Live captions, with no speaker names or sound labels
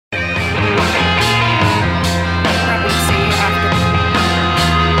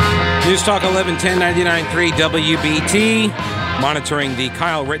News Talk 1110 99.3 WBT. Monitoring the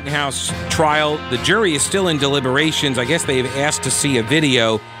Kyle Rittenhouse trial. The jury is still in deliberations. I guess they've asked to see a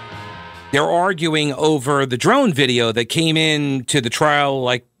video. They're arguing over the drone video that came in to the trial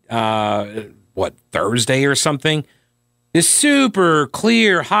Thursday or something? This super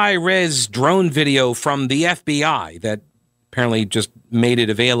clear, high-res drone video from the FBI that apparently just made it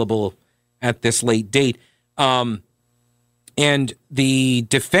available at this late date. And the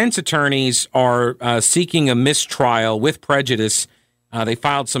defense attorneys are seeking a mistrial with prejudice. They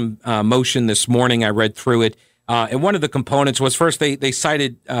filed some motion this morning. I read through it. And one of the components was, first, they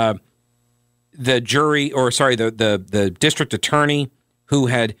cited the district attorney who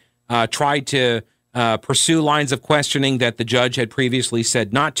had tried to pursue lines of questioning that the judge had previously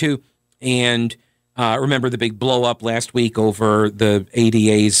said not to. And remember the big blow up last week over the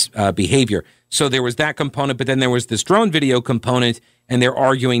ADA's behavior. So there was that component, but then there was this drone video component, and they're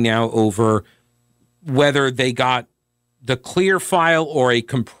arguing now over whether they got the clear file or a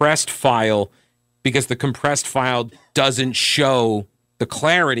compressed file, because the compressed file doesn't show the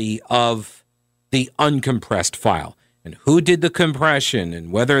clarity of the uncompressed file. And who did the compression,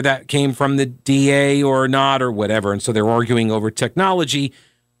 and whether that came from the DA or not, or whatever. And so they're arguing over technology,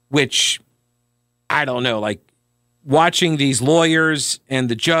 which, I don't know, like watching these lawyers and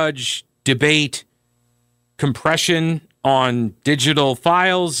the judge debate compression on digital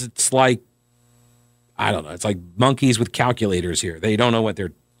files, it's like, I don't know, it's like monkeys with calculators here. They don't know what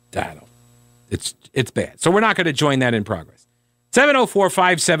they're, it's bad. So we're not going to join that in progress.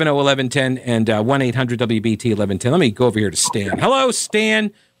 704-570-1110 and 1-800-WBT-1110. Let me go over here to Stan. Hello,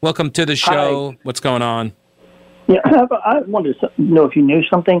 Stan. Welcome to the show. Hi. What's going on? Yeah, I wanted to know if you knew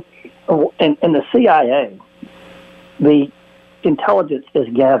something. In the CIA, the intelligence is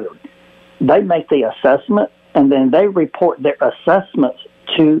gathered. They make the assessment, and then they report their assessments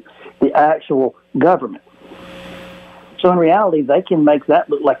to the actual government. So in reality, they can make that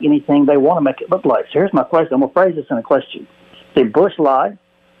look like anything they want to make it look like. So here's my question. I'm going to phrase this in a question. Did Bush lie,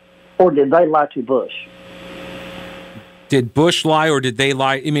 or did they lie to Bush? Did Bush lie, or did they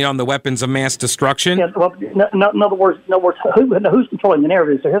lie? You mean on the weapons of mass destruction? Yeah, well, in other words, who's controlling the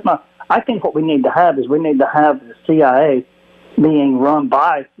narrative? So I think what we need to have is we need to have the CIA being run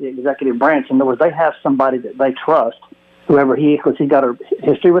by the executive branch. In other words, they have somebody that they trust, whoever he is, because he's got a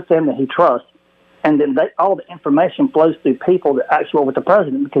history with them that he trusts, and then all the information flows through people that actually work with the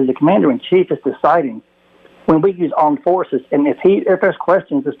president, because the commander-in-chief is deciding when we use armed forces, and if there's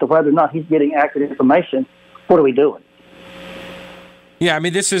questions as to whether or not he's getting accurate information, what are we doing? Yeah, I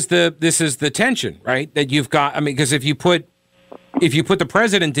mean, this is the tension, right? That you've got. I mean, because if you put the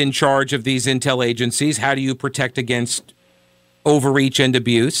president in charge of these intel agencies, how do you protect against overreach and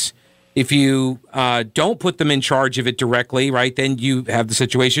abuse? If you don't put them in charge of it directly, right, then you have the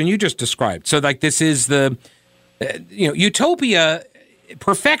situation you just described. So, like, this is the utopia.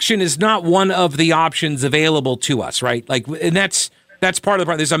 Perfection is not one of the options available to us, right? Like, and that's part of the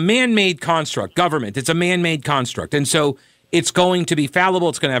problem. There's a man-made construct, government. It's a man-made construct, and so it's going to be fallible.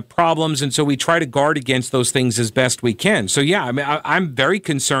 It's going to have problems, and so we try to guard against those things as best we can. So, yeah, I mean, I'm very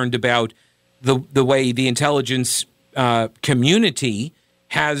concerned about the way the intelligence community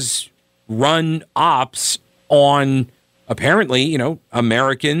has run ops on apparently,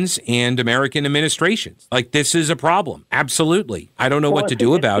 Americans and American administrations. Like, this is a problem. Absolutely. I don't know what to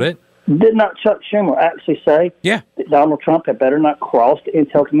do about it. Did not Chuck Schumer actually say that Donald Trump had better not cross the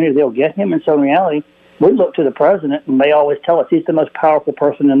intel community? They'll get him. And so in reality, we look to the president, and they always tell us he's the most powerful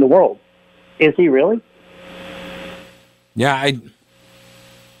person in the world. Is he really? Yeah,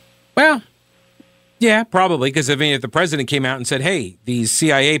 yeah, probably. Because, I mean, if the president came out and said, hey, these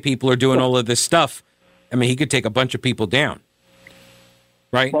CIA people are doing all of this stuff, I mean, he could take a bunch of people down,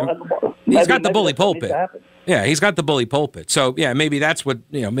 right? Well, he's got the bully pulpit. Yeah, he's got the bully pulpit. So, yeah, maybe that's what,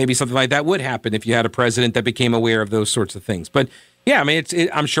 maybe something like that would happen if you had a president that became aware of those sorts of things. But, yeah, I mean,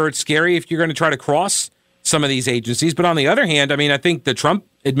 I'm sure it's scary if you're going to try to cross some of these agencies. But on the other hand, I mean, I think the Trump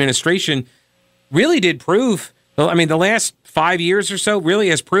administration really did prove, I mean, the last 5 years or so really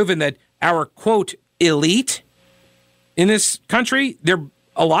has proven that our, quote, elite in this country,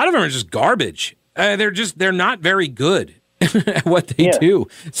 a lot of them are just garbage. They're not very good at what they do.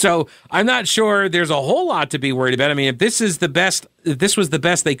 So I'm not sure there's a whole lot to be worried about. I mean, if this was the best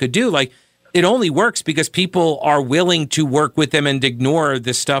they could do, like, it only works because people are willing to work with them and ignore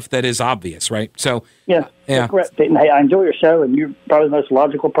the stuff that is obvious, right? So yeah, correct. Hey, I enjoy your show, and you're probably the most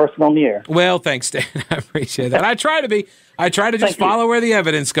logical person on the air. Well, thanks, Dan. I appreciate that. I try to be. I try to just follow where the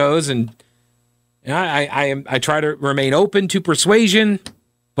evidence goes, and I try to remain open to persuasion.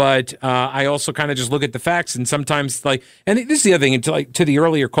 But I also kind of just look at the facts, and sometimes and this is the other thing. To the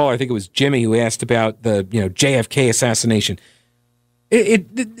earlier caller, I think it was Jimmy who asked about the JFK assassination.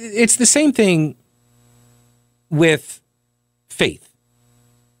 It's the same thing with faith,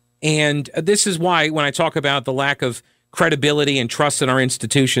 and this is why when I talk about the lack of credibility and trust in our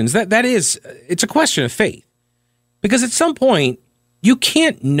institutions, it's a question of faith, because at some point you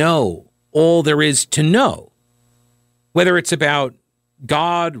can't know all there is to know, whether it's about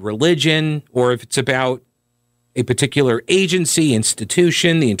God, religion, or if it's about a particular agency,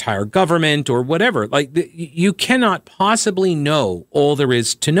 institution, the entire government, or whatever. You cannot possibly know all there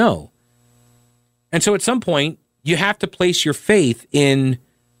is to know. And so at some point, you have to place your faith in,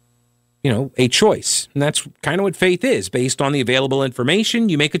 a choice. And that's kind of what faith is. Based on the available information,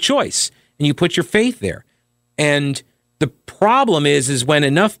 you make a choice, and you put your faith there. And the problem is when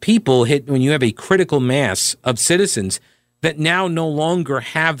enough people when you have a critical mass of citizens that now no longer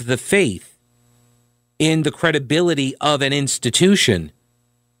have the faith in the credibility of an institution,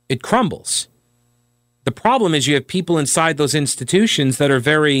 it crumbles. The problem is you have people inside those institutions that are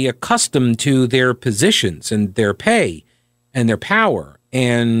very accustomed to their positions and their pay and their power,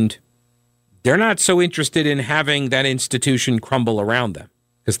 and they're not so interested in having that institution crumble around them,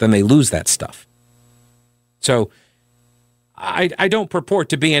 because then they lose that stuff. So I don't purport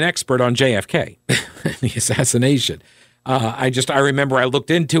to be an expert on JFK, the assassination. I remember I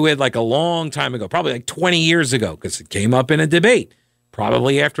looked into it a long time ago, probably 20 years ago, because it came up in a debate,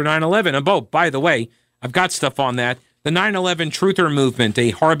 probably after 9/11. And by the way, I've got stuff on that. The 9/11 truther movement,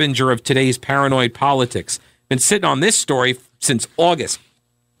 a harbinger of today's paranoid politics. Been sitting on this story since August.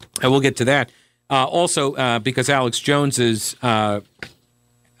 I will get to that. Also, because Alex Jones's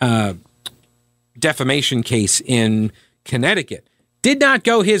defamation case in Connecticut did not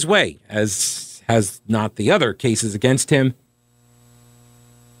go his way, as has not the other cases against him.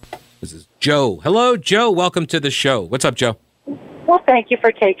 This is Joe. Hello, Joe. Welcome to the show. What's up, Joe? Well, thank you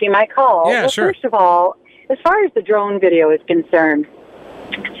for taking my call. Yeah, sure. First of all, as far as the drone video is concerned,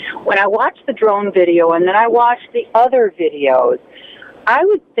 when I watched the drone video and then I watched the other videos, I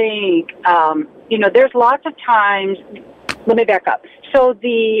would think, there's lots of times. Let me back up. So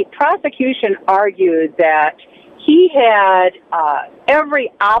the prosecution argued that he had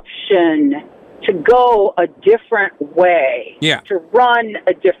every option to go a different way, to run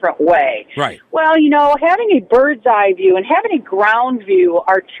a different way. Right. Well, having a bird's eye view and having a ground view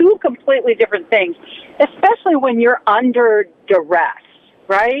are two completely different things, especially when you're under duress,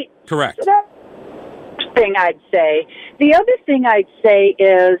 right? Correct. So that's the thing I'd say. The other thing I'd say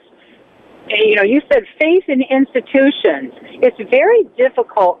is, you said faith in institutions. It's very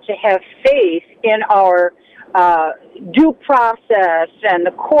difficult to have faith in our due process and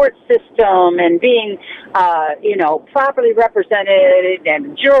the court system and being, properly represented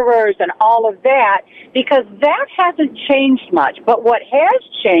and jurors and all of that, because that hasn't changed much. But what has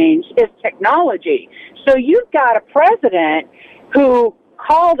changed is technology. So you've got a president who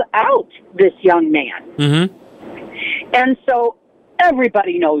called out this young man. Mm-hmm. And so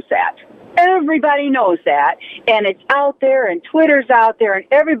everybody knows that. Everybody knows that, and it's out there, and Twitter's out there, and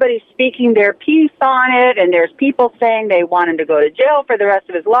everybody's speaking their piece on it, and there's people saying they want him to go to jail for the rest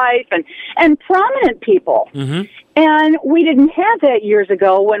of his life, and prominent people. Mm-hmm. And we didn't have that years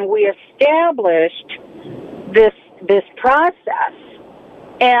ago when we established this process.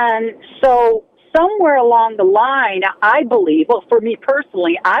 And so somewhere along the line, I believe, well, for me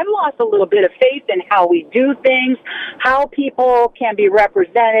personally, I've lost a little bit of faith in how we do things, how people can be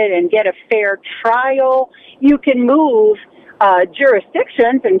represented and get a fair trial. You can move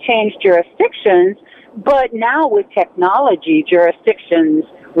jurisdictions and change jurisdictions, but now with technology, jurisdictions,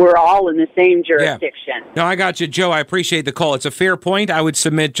 we're all in the same jurisdiction. Yeah. No, I got you, Joe. I appreciate the call. It's a fair point. I would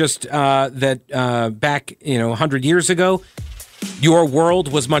submit just that back, 100 years ago, your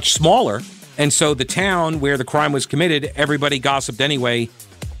world was much smaller. And so the town where the crime was committed, everybody gossiped anyway.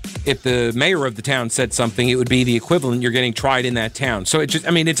 If the mayor of the town said something, it would be the equivalent. You're getting tried in that town. So it's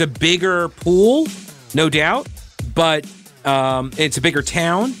a bigger pool, no doubt, but it's a bigger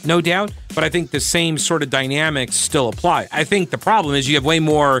town, no doubt. But I think the same sort of dynamics still apply. I think the problem is you have way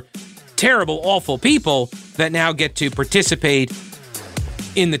more terrible, awful people that now get to participate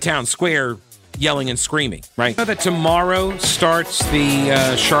in the town square yelling and screaming, right? You know that tomorrow starts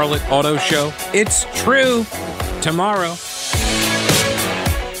the Charlotte Auto Show? It's true. Tomorrow.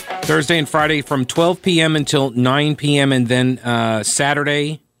 Thursday and Friday from 12 p.m. until 9 p.m. and then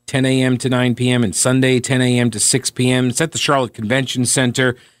Saturday, 10 a.m. to 9 p.m. and Sunday, 10 a.m. to 6 p.m. It's at the Charlotte Convention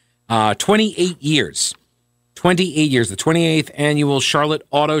Center. 28 years. 28 years. The 28th annual Charlotte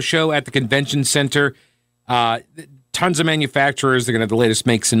Auto Show at the Convention Center. tons of manufacturers. They're going to have the latest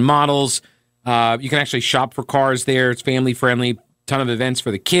makes and models. You can actually shop for cars there. It's family friendly. Ton of events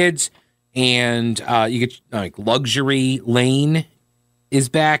for the kids. And you get like Luxury Lane is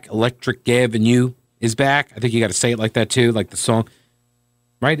back. Electric Avenue is back. I think you got to say it like that too, like the song.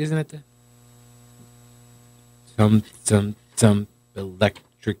 Right? Isn't it? Some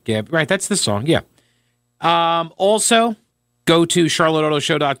Electric Avenue. Right, that's the song. Yeah. Also, go to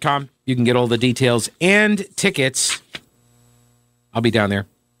charlotteautoshow.com. You can get all the details and tickets. I'll be down there.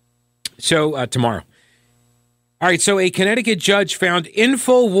 So tomorrow. All right, so a Connecticut judge found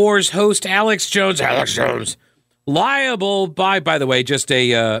InfoWars host Alex Jones, liable by the way, just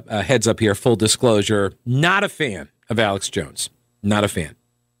a heads up here, full disclosure, not a fan of Alex Jones. Not a fan.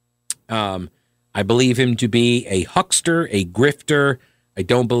 I believe him to be a huckster, a grifter. I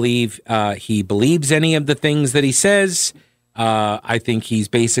don't believe he believes any of the things that he says. I think he's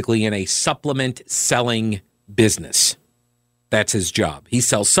basically in a supplement selling business. That's his job. He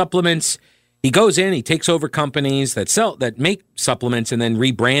sells supplements. He goes in, he takes over companies that make supplements and then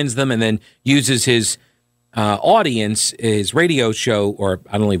rebrands them and then uses his audience, his radio show, or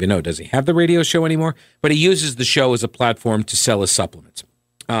I don't even know, does he have the radio show anymore? But he uses the show as a platform to sell his supplements.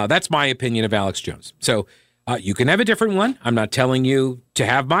 That's my opinion of Alex Jones. So you can have a different one. I'm not telling you to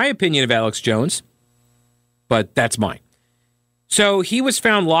have my opinion of Alex Jones, but that's mine. So he was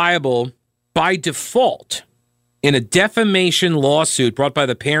found liable by default in a defamation lawsuit brought by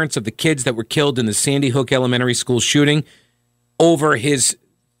the parents of the kids that were killed in the Sandy Hook Elementary School shooting over his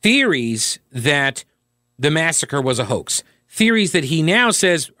theories that the massacre was a hoax. Theories that he now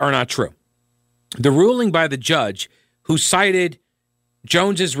says are not true. The ruling by the judge, who cited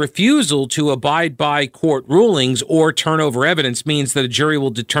Jones's refusal to abide by court rulings or turn over evidence, means that a jury will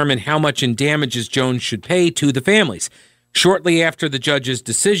determine how much in damages Jones should pay to the families. Shortly after the judge's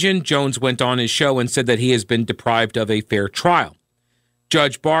decision, Jones went on his show and said that he has been deprived of a fair trial.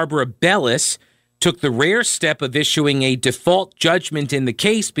 Judge Barbara Bellis took the rare step of issuing a default judgment in the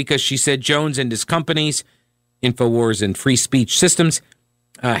case because she said Jones and his companies, InfoWars and Free Speech Systems,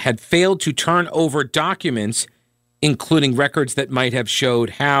 had failed to turn over documents, including records that might have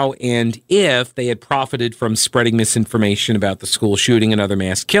showed how and if they had profited from spreading misinformation about the school shooting and other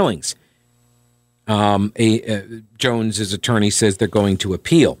mass killings. Jones's attorney says they're going to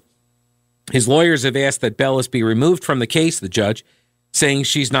appeal. His lawyers have asked that Bellis be removed from the case, the judge, saying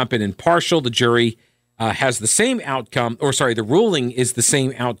she's not been impartial. The jury has the same outcome, the ruling is the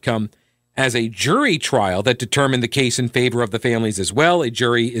same outcome as a jury trial that determined the case in favor of the families as well. A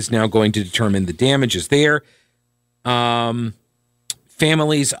jury is now going to determine the damages there. Families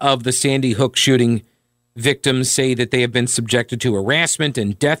of the Sandy Hook shooting victims say that they have been subjected to harassment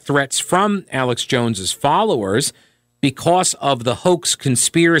and death threats from Alex Jones's followers because of the hoax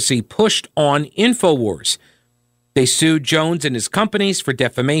conspiracy pushed on InfoWars. They sued Jones and his companies for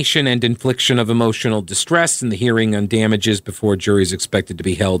defamation and infliction of emotional distress in the hearing on damages before jury is expected to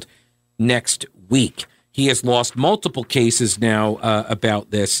be held next week. He has lost multiple cases now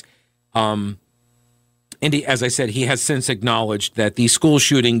about this. And as I said, he has since acknowledged that the school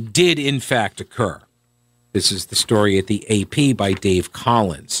shooting did in fact occur. This is the story at the AP by Dave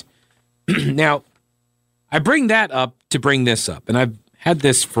Collins. Now, I bring that up to bring this up, and I've had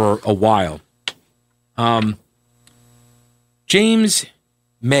this for a while. James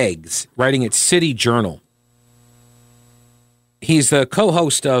Meggs, writing at City Journal. He's the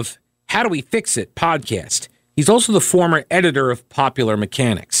co-host of How Do We Fix It podcast. He's also the former editor of Popular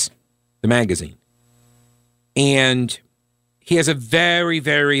Mechanics, the magazine. And he has a very,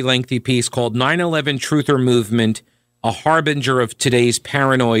 very lengthy piece called 9/11 Truther Movement, a harbinger of today's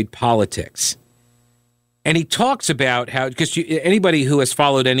paranoid politics. And he talks about how, because anybody who has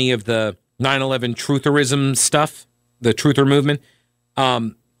followed any of the 9/11 trutherism stuff, the Truther Movement,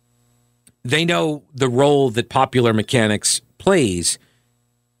 they know the role that Popular Mechanics plays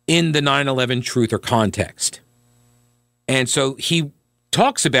in the 9/11 truther context. And so he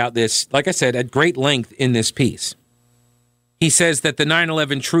talks about this, like I said, at great length in this piece. He says that the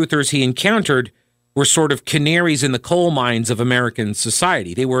 9/11 truthers he encountered were sort of canaries in the coal mines of American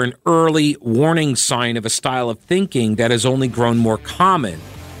society. They were an early warning sign of a style of thinking that has only grown more common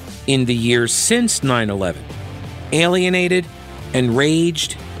in the years since 9/11. Alienated,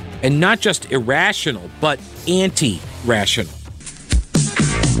 enraged, and not just irrational, but anti-rational.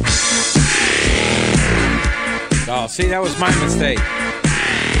 Oh, see, that was my mistake.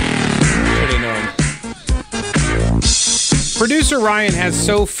 Should have known. Producer Ryan has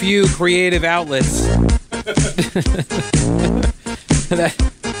so few creative outlets that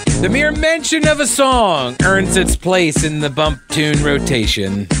the mere mention of a song earns its place in the bump tune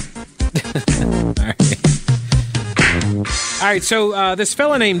rotation. All right. All right, so this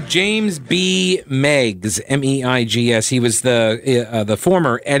fellow named James B. Meigs, M-E-I-G-S, he was the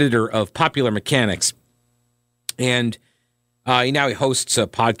former editor of Popular Mechanics, and he hosts a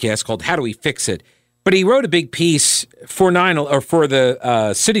podcast called How Do We Fix It? But he wrote a big piece for the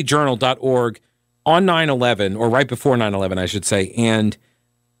cityjournal.org on 9/11, or right before 9/11, I should say, and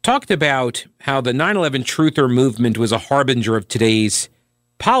talked about how the 9/11 truther movement was a harbinger of today's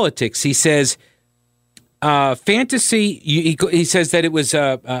politics. He says fantasy. He says that it was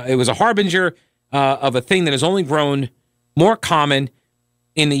a harbinger of a thing that has only grown more common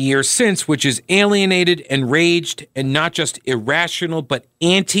in the years since, which is alienated, enraged, and not just irrational but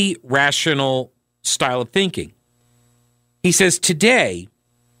anti-rational style of thinking. He says today,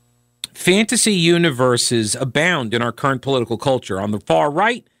 fantasy universes abound in our current political culture. On the far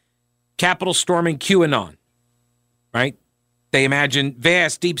right, Capitol storming QAnon, right? They imagine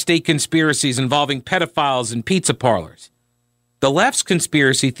vast deep state conspiracies involving pedophiles and pizza parlors. The left's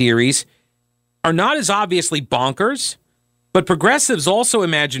conspiracy theories are not as obviously bonkers, but progressives also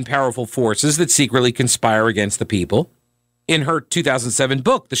imagine powerful forces that secretly conspire against the people. In her 2007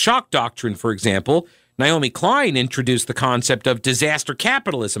 book, The Shock Doctrine, for example, Naomi Klein introduced the concept of disaster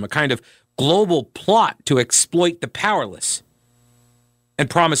capitalism, a kind of global plot to exploit the powerless, and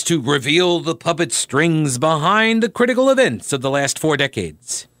promised to reveal the puppet strings behind the critical events of the last 4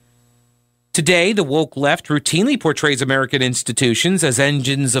 decades. Today, the woke left routinely portrays American institutions as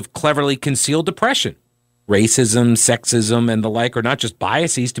engines of cleverly concealed oppression. Racism, sexism, and the like are not just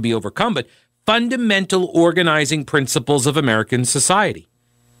biases to be overcome, but fundamental organizing principles of American society.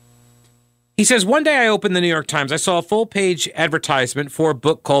 He says, one day I opened the New York Times. I saw a full-page advertisement for a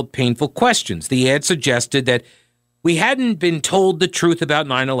book called Painful Questions. The ad suggested that we hadn't been told the truth about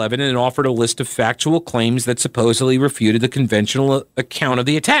 9/11 and offered a list of factual claims that supposedly refuted the conventional account of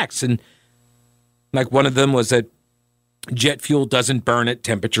the attacks. And like one of them was that jet fuel doesn't burn at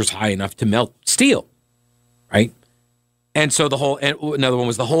temperatures high enough to melt steel, right? And so another one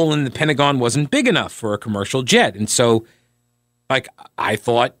was the hole in the Pentagon wasn't big enough for a commercial jet. And so, like, I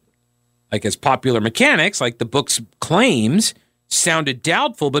thought, like, as Popular Mechanics, like, the book's claims sounded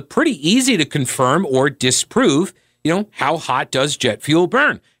doubtful, but pretty easy to confirm or disprove. You know, how hot does jet fuel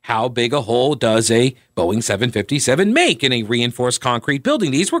burn? How big a hole does a Boeing 757 make in a reinforced concrete building?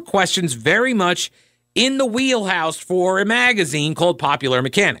 These were questions very much in the wheelhouse for a magazine called Popular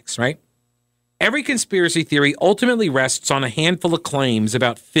Mechanics, right? Every conspiracy theory ultimately rests on a handful of claims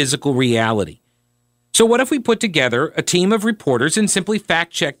about physical reality. So what if we put together a team of reporters and simply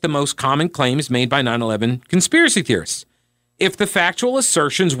fact-check the most common claims made by 9/11 conspiracy theorists? If the factual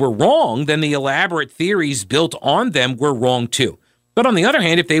assertions were wrong, then the elaborate theories built on them were wrong too. But on the other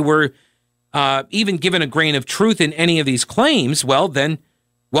hand, if they were even given a grain of truth in any of these claims, well, then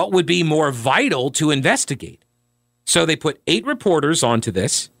what would be more vital to investigate? So they put 8 reporters onto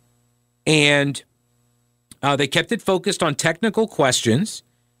this, and they kept it focused on technical questions.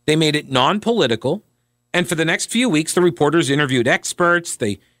 They made it non-political. And for the next few weeks, the reporters interviewed experts.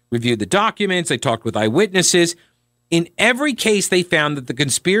 They reviewed the documents. They talked with eyewitnesses. In every case, they found that the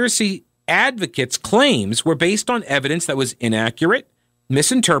conspiracy advocates' claims were based on evidence that was inaccurate,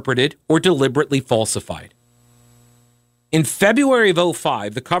 misinterpreted, or deliberately falsified. In February of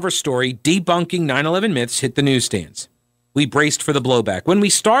 2005, the cover story, Debunking 9/11 Myths, hit the newsstands. We braced for the blowback. When we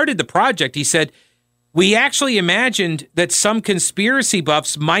started the project, he said, we actually imagined that some conspiracy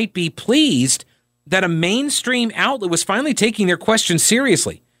buffs might be pleased that a mainstream outlet was finally taking their questions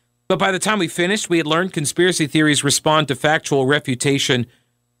seriously. But by the time we finished, we had learned conspiracy theories respond to factual refutation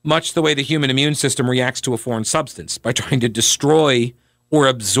much the way the human immune system reacts to a foreign substance, by trying to destroy or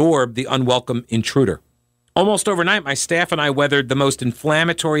absorb the unwelcome intruder. Almost overnight, my staff and I weathered the most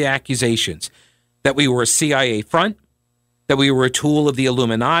inflammatory accusations that we were a CIA front, that we were a tool of the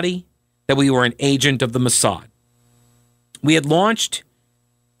Illuminati, that we were an agent of the Mossad. We had launched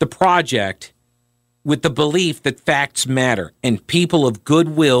the project with the belief that facts matter and people of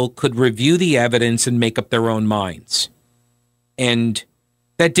goodwill could review the evidence and make up their own minds. And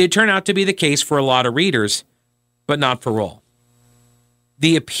that did turn out to be the case for a lot of readers, but not for all.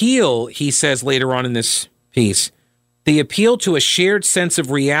 The appeal, he says later on in this piece, the appeal to a shared sense of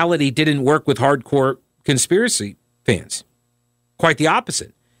reality didn't work with hardcore conspiracy fans. Quite the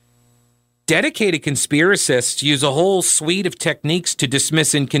opposite. Dedicated conspiracists use a whole suite of techniques to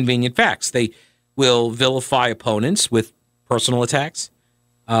dismiss inconvenient facts. They will vilify opponents with personal attacks.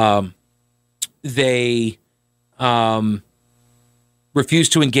 They refuse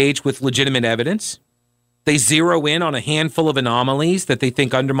to engage with legitimate evidence. They zero in on a handful of anomalies that they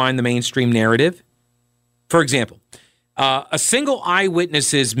think undermine the mainstream narrative. For example, a single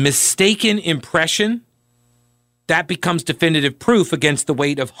eyewitness's mistaken impression that becomes definitive proof against the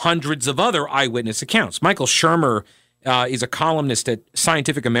weight of hundreds of other eyewitness accounts. Michael Shermer is a columnist at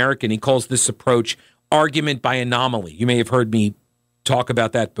Scientific American. He calls this approach argument by anomaly. You may have heard me talk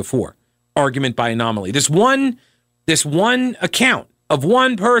about that before. Argument by anomaly. This one account of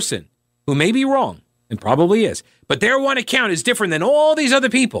one person who may be wrong, and probably is, but their one account is different than all these other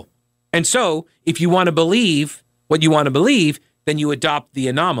people. And so, if you want to believe what you want to believe, then you adopt the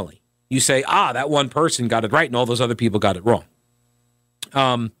anomaly. You say, that one person got it right and all those other people got it wrong.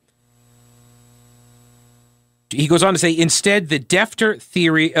 He goes on to say, instead, the defter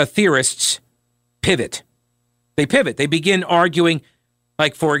theorists pivot. They pivot. They begin arguing,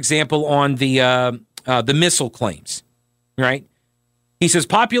 like, for example, on the missile claims, right? He says,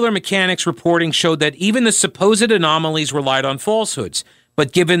 popular mechanics reporting showed that even the supposed anomalies relied on falsehoods,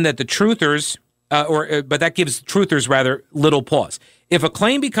 but given that the truthers, but that gives truthers rather little pause. If a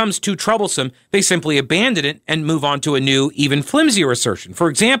claim becomes too troublesome, they simply abandon it and move on to a new, even flimsier assertion. For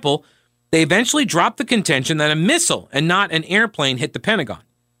example, they eventually dropped the contention that a missile and not an airplane hit the Pentagon.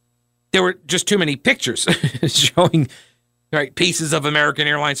 There were just too many pictures showing pieces of American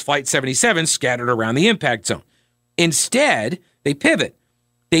Airlines Flight 77 scattered around the impact zone. Instead, they pivot.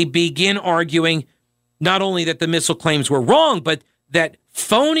 They begin arguing not only that the missile claims were wrong, but that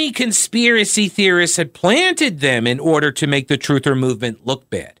phony conspiracy theorists had planted them in order to make the truther movement look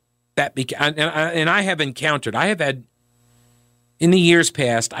bad. And I have had, in the years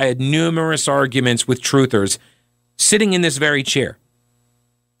past, I had numerous arguments with truthers sitting in this very chair.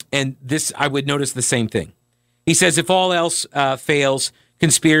 And I would notice the same thing. He says, if all else fails,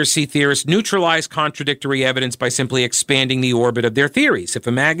 conspiracy theorists neutralize contradictory evidence by simply expanding the orbit of their theories. If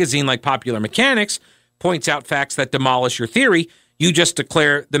a magazine like Popular Mechanics points out facts that demolish your theory, you just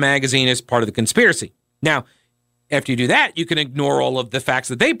declare the magazine as part of the conspiracy. Now, after you do that, you can ignore all of the facts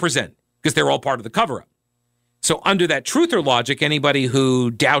that they present because they're all part of the cover-up. So under that truther logic, anybody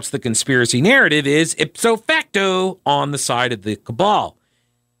who doubts the conspiracy narrative is ipso facto on the side of the cabal.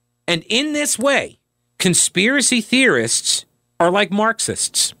 And in this way, conspiracy theorists are like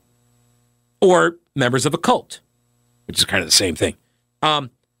Marxists or members of a cult, which is kind of the same thing.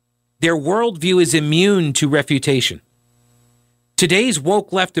 Their worldview is immune to refutation. Today's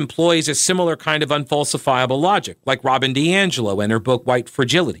woke left employs a similar kind of unfalsifiable logic, like Robin DiAngelo and her book White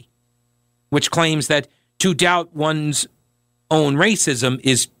Fragility, which claims that to doubt one's own racism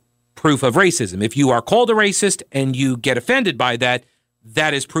is proof of racism. If you are called a racist and you get offended by that,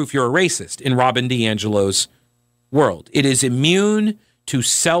 that is proof you're a racist in Robin DiAngelo's world. It is immune to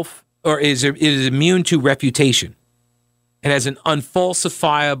it is immune to refutation. It has an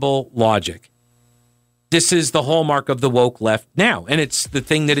unfalsifiable logic. This is the hallmark of the woke left now, and it's the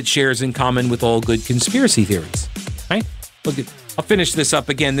thing that it shares in common with all good conspiracy theories. Right? Look, I'll finish this up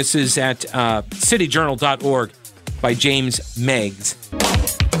again. This is at cityjournal.org by James Meggs.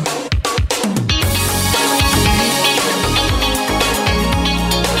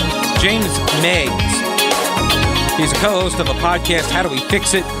 James Meggs. He's a co-host of a podcast, How Do We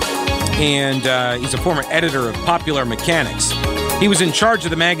Fix It? And he's a former editor of Popular Mechanics. He was in charge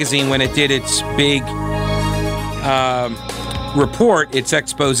of the magazine when it did its big report, its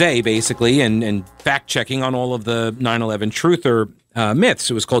expose, basically, and fact-checking on all of the 9/11 truther myths.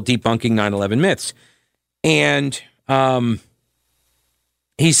 It was called Debunking 9/11 Myths. And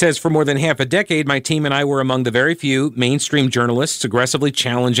he says, for more than half a decade, my team and I were among the very few mainstream journalists aggressively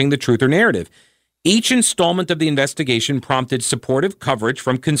challenging the truther narrative. Each installment of the investigation prompted supportive coverage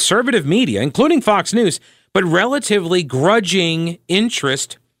from conservative media, including Fox News, but relatively grudging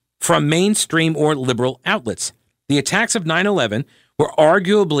interest from mainstream or liberal outlets. The attacks of 9/11 were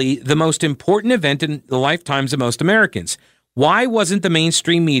arguably the most important event in the lifetimes of most Americans. Why wasn't the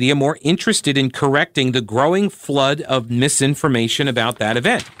mainstream media more interested in correcting the growing flood of misinformation about that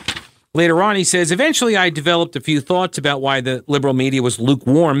event? Later on, he says, eventually I developed a few thoughts about why the liberal media was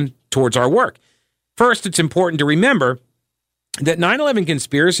lukewarm towards our work. First, it's important to remember that 9/11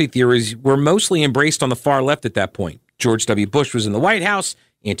 conspiracy theories were mostly embraced on the far left at that point. George W. Bush was in the White House.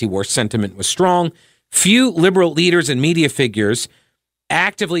 Anti-war sentiment was strong. Few liberal leaders and media figures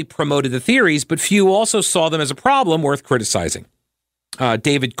actively promoted the theories, but few also saw them as a problem worth criticizing.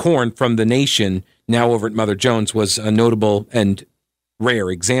 David Korn from The Nation, now over at Mother Jones, was a notable and rare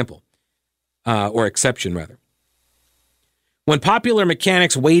example, or exception, rather. When Popular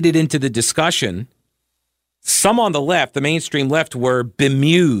Mechanics waded into the discussion, some on the left, the mainstream left, were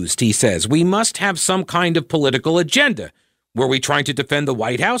bemused, he says. We must have some kind of political agenda. Were we trying to defend the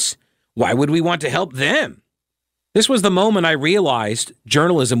White House? Why would we want to help them? This was the moment I realized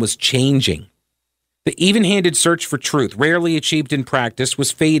journalism was changing. The even-handed search for truth, rarely achieved in practice,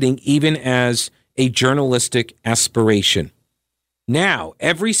 was fading even as a journalistic aspiration. Now,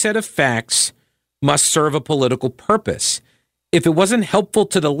 every set of facts must serve a political purpose. If it wasn't helpful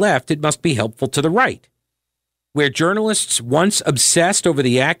to the left, it must be helpful to the right. Where journalists once obsessed over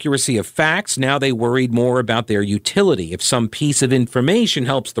the accuracy of facts, now they worried more about their utility. If some piece of information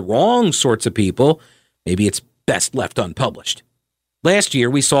helps the wrong sorts of people, maybe it's best left unpublished. Last year,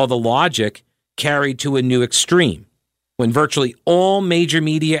 we saw the logic carried to a new extreme, when virtually all major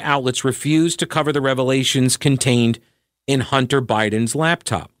media outlets refused to cover the revelations contained in Hunter Biden's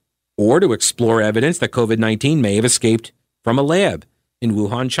laptop, or to explore evidence that COVID-19 may have escaped from a lab in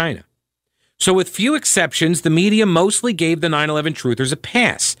Wuhan, China. So with few exceptions, the media mostly gave the 9/11 truthers a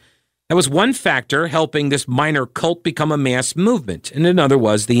pass. That was one factor helping this minor cult become a mass movement, and another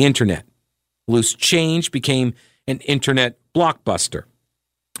was the internet. Loose change became an internet blockbuster.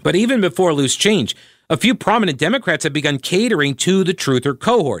 But even before loose change, a few prominent Democrats have begun catering to the truther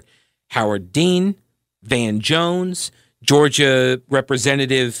cohort. Howard Dean, Van Jones, Georgia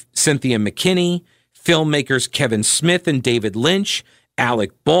Representative Cynthia McKinney, filmmakers Kevin Smith and David Lynch,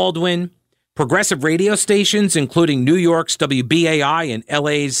 Alec Baldwin, progressive radio stations, including New York's WBAI and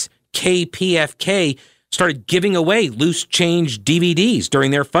LA's KPFK, started giving away loose change DVDs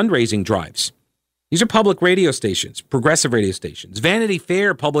during their fundraising drives. These are public radio stations, progressive radio stations. Vanity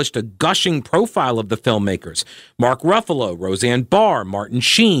Fair published a gushing profile of the filmmakers: Mark Ruffalo, Roseanne Barr, Martin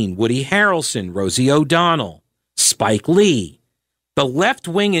Sheen, Woody Harrelson, Rosie O'Donnell, Spike Lee. The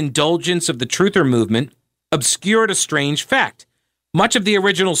left-wing indulgence of the truther movement obscured a strange fact. Much of the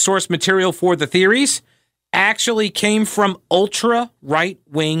original source material for the theories actually came from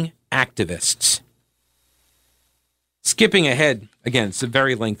ultra-right-wing activists. Skipping ahead, again, it's a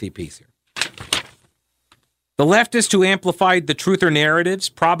very lengthy piece here. The leftists who amplified the truther narratives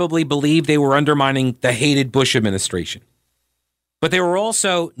probably believed they were undermining the hated Bush administration. But they were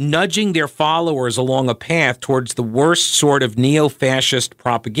also nudging their followers along a path towards the worst sort of neo-fascist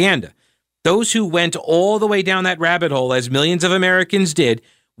propaganda. Those who went all the way down that rabbit hole, as millions of Americans did,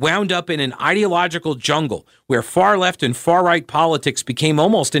 wound up in an ideological jungle where far-left and far-right politics became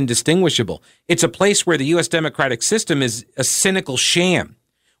almost indistinguishable. It's a place where the U.S. democratic system is a cynical sham,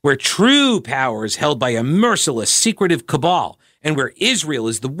 where true power is held by a merciless, secretive cabal, and where Israel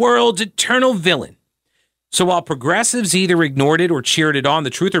is the world's eternal villain. So while progressives either ignored it or cheered it on,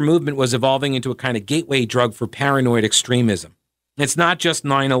 the truther movement was evolving into a kind of gateway drug for paranoid extremism. It's not just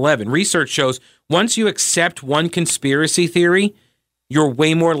 9/11. Research shows once you accept one conspiracy theory, you're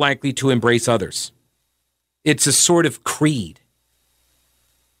way more likely to embrace others. It's a sort of creed.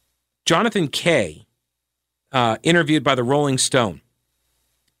 Jonathan Kay, interviewed by the Rolling Stone,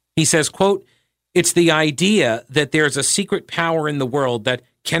 he says, quote, "It's the idea that there's a secret power in the world that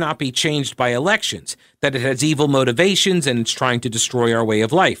cannot be changed by elections, that it has evil motivations and it's trying to destroy our way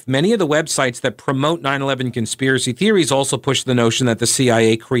of life. Many of the websites that promote 9/11 conspiracy theories also push the notion that the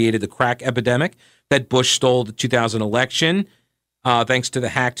CIA created the crack epidemic, that Bush stole the 2000 election, thanks to the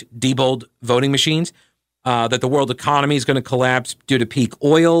hacked Diebold voting machines, that the world economy is going to collapse due to peak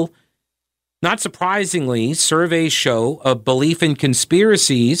oil. Not surprisingly, surveys show a belief in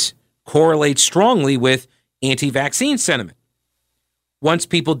conspiracies correlates strongly with anti-vaccine sentiment. Once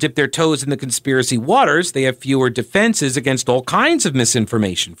people dip their toes in the conspiracy waters, they have fewer defenses against all kinds of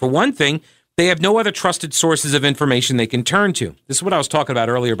misinformation. For one thing, they have no other trusted sources of information they can turn to. This is what I was talking about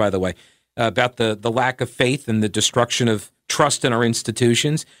earlier, by the way, about the lack of faith and the destruction of trust in our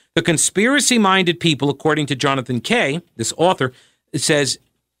institutions. The conspiracy-minded people, according to Jonathan Kay, this author, says,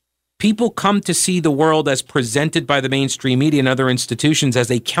 people come to see the world as presented by the mainstream media and other institutions as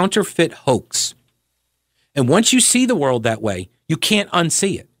a counterfeit hoax. And once you see the world that way, you can't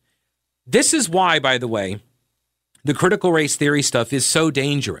unsee it. This is why, by the way, the critical race theory stuff is so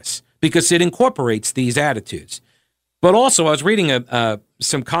dangerous, because it incorporates these attitudes. But also, I was reading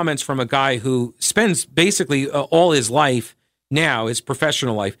some comments from a guy who spends basically all his life now, his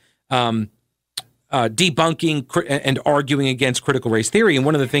professional life, debunking and arguing against critical race theory. And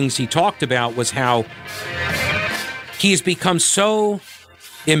one of the things he talked about was how he's become so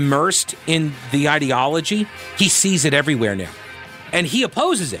immersed in the ideology, he sees it everywhere now. And he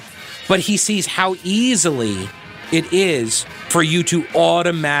opposes it, but he sees how easily it is for you to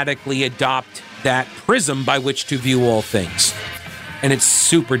automatically adopt that prism by which to view all things. And it's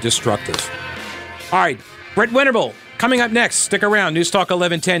super destructive. All right, Brett Winterble, coming up next. Stick around. News Talk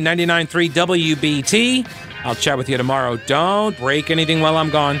 1110, 99.3 WBT. I'll chat with you tomorrow. Don't break anything while I'm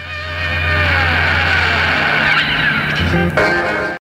gone.